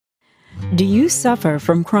Do you suffer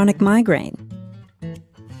from chronic migraine?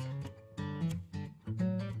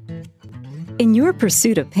 In your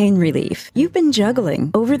pursuit of pain relief, you've been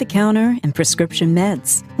juggling over-the-counter and prescription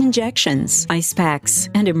meds, injections, ice packs,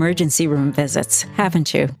 and emergency room visits,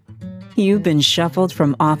 haven't you? You've been shuffled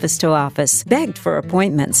from office to office, begged for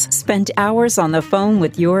appointments, spent hours on the phone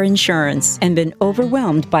with your insurance, and been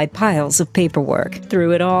overwhelmed by piles of paperwork.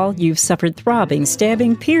 Through it all, you've suffered throbbing,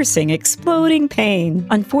 stabbing, piercing, exploding pain.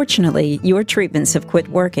 Unfortunately, your treatments have quit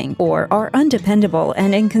working or are undependable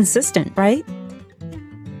and inconsistent, right?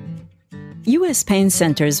 U.S. Pain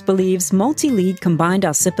Centers believes multi-lead combined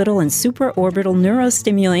occipital and supraorbital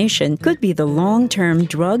neurostimulation could be the long-term,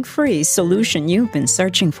 drug-free solution you've been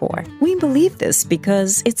searching for. We believe this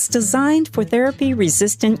because it's designed for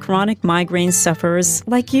therapy-resistant chronic migraine sufferers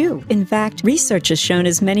like you. In fact, research has shown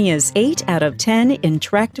as many as 8 out of 10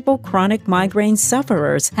 intractable chronic migraine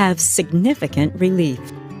sufferers have significant relief.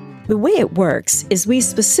 The way it works is we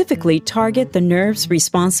specifically target the nerves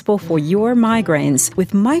responsible for your migraines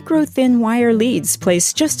with micro-thin wire leads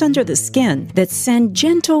placed just under the skin that send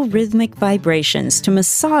gentle rhythmic vibrations to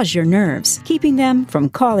massage your nerves, keeping them from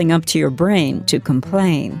calling up to your brain to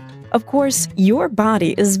complain. Of course, your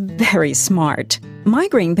body is very smart.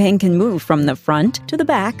 Migraine pain can move from the front to the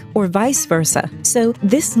back or vice versa. So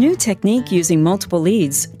this new technique using multiple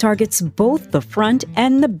leads targets both the front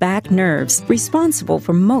and the back nerves responsible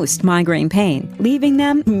for most migraine pain, leaving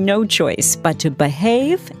them no choice but to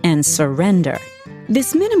behave and surrender.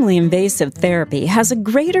 This minimally invasive therapy has a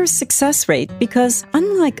greater success rate because,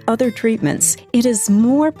 unlike other treatments, it is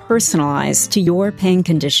more personalized to your pain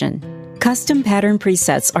condition. Custom pattern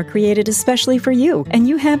presets are created especially for you, and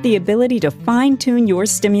you have the ability to fine-tune your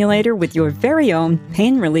stimulator with your very own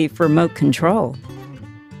pain relief remote control.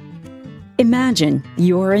 Imagine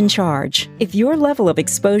you're in charge. If your level of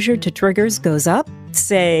exposure to triggers goes up,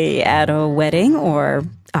 say at a wedding or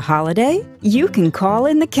a holiday, you can call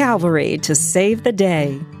in the cavalry to save the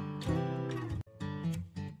day.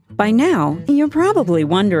 By now, you're probably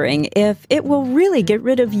wondering if it will really get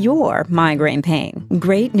rid of your migraine pain.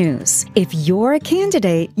 Great news! If you're a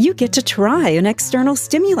candidate, you get to try an external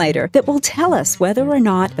stimulator that will tell us whether or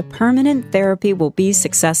not a permanent therapy will be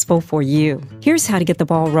successful for you. Here's how to get the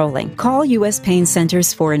ball rolling. Call U.S. Pain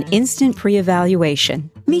Centers for an instant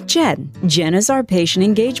pre-evaluation. Meet Jen. Jen is our patient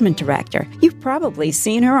engagement director. You've probably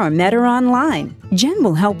seen her or met her online. Jen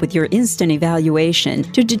will help with your instant evaluation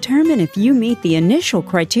to determine if you meet the initial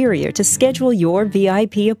criteria to schedule your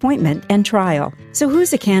VIP appointment and trial. So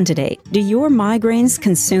who's a candidate? Do your migraines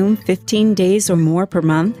consume 15 days or more per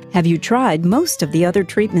month? Have you tried most of the other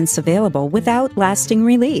treatments available without lasting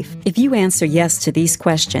relief? If you answer yes to these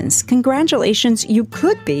questions, congratulations, you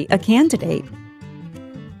could be a candidate.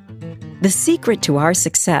 The secret to our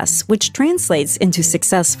success, which translates into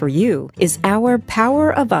success for you, is our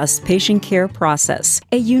Power of Us patient care process,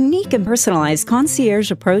 a unique and personalized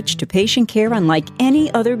concierge approach to patient care unlike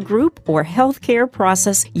any other group or healthcare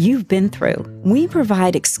process you've been through. We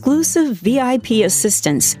provide exclusive VIP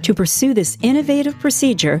assistance to pursue this innovative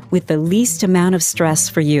procedure with the least amount of stress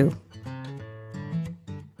for you.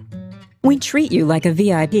 We treat you like a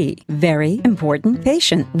VIP, very important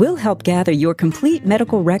patient. We'll help gather your complete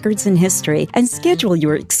medical records and history and schedule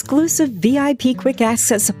your exclusive VIP quick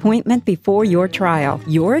access appointment before your trial.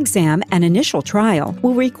 Your exam and initial trial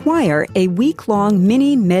will require a week-long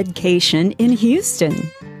mini medication in Houston.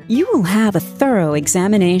 You will have a thorough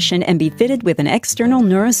examination and be fitted with an external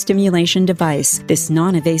neurostimulation device. This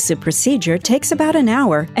non-invasive procedure takes about an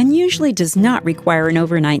hour and usually does not require an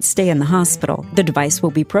overnight stay in the hospital. The device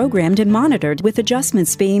will be programmed and monitored with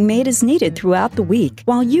adjustments being made as needed throughout the week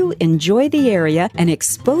while you enjoy the area and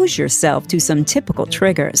expose yourself to some typical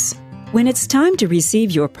triggers. When it's time to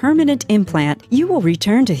receive your permanent implant, you will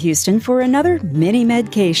return to Houston for another mini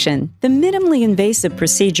medication. The minimally invasive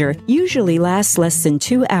procedure usually lasts less than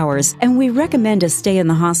 2 hours, and we recommend a stay in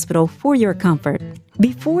the hospital for your comfort.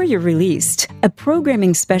 Before you're released, a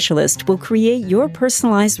programming specialist will create your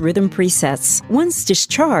personalized rhythm presets. Once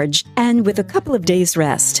discharged, and with a couple of days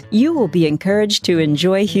rest, you will be encouraged to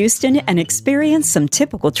enjoy Houston and experience some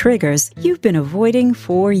typical triggers you've been avoiding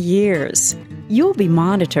for years. You'll be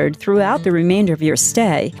monitored throughout the remainder of your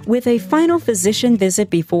stay with a final physician visit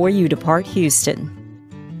before you depart Houston.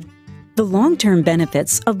 The long-term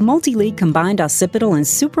benefits of multi-lead combined occipital and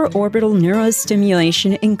supraorbital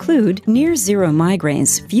neurostimulation include near-zero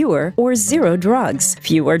migraines, fewer or zero drugs,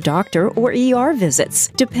 fewer doctor or ER visits,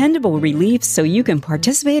 dependable relief so you can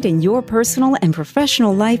participate in your personal and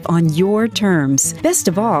professional life on your terms. Best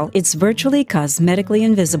of all, it's virtually cosmetically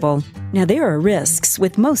invisible. Now, there are risks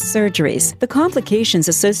with most surgeries. The complications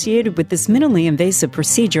associated with this minimally invasive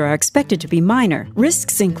procedure are expected to be minor.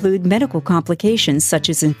 Risks include medical complications such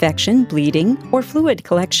as infection, bleeding, or fluid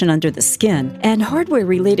collection under the skin, and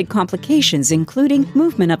hardware-related complications including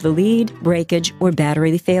movement of the lead, breakage, or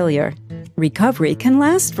battery failure. Recovery can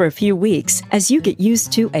last for a few weeks as you get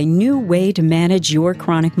used to a new way to manage your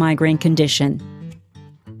chronic migraine condition.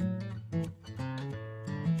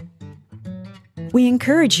 We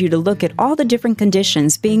encourage you to look at all the different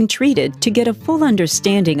conditions being treated to get a full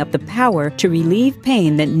understanding of the power to relieve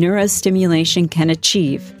pain that neurostimulation can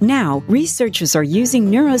achieve. Now, researchers are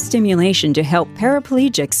using neurostimulation to help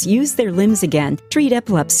paraplegics use their limbs again, treat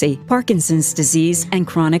epilepsy, Parkinson's disease, and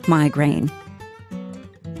chronic migraine.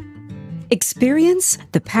 Experience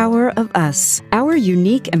the power of us. Our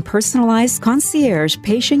unique and personalized concierge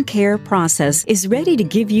patient care process is ready to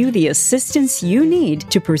give you the assistance you need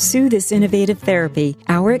to pursue this innovative therapy.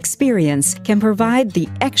 Our experience can provide the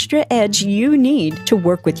extra edge you need to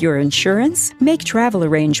work with your insurance, make travel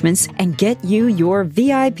arrangements, and get you your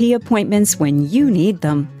VIP appointments when you need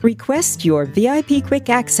them. Request your VIP quick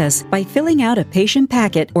access by filling out a patient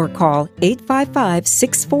packet or call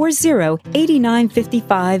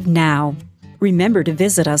 855-640-8955 now. Remember to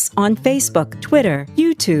visit us on Facebook, Twitter,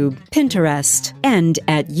 YouTube, Pinterest, and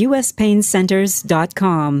at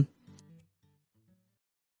uspaincenters.com.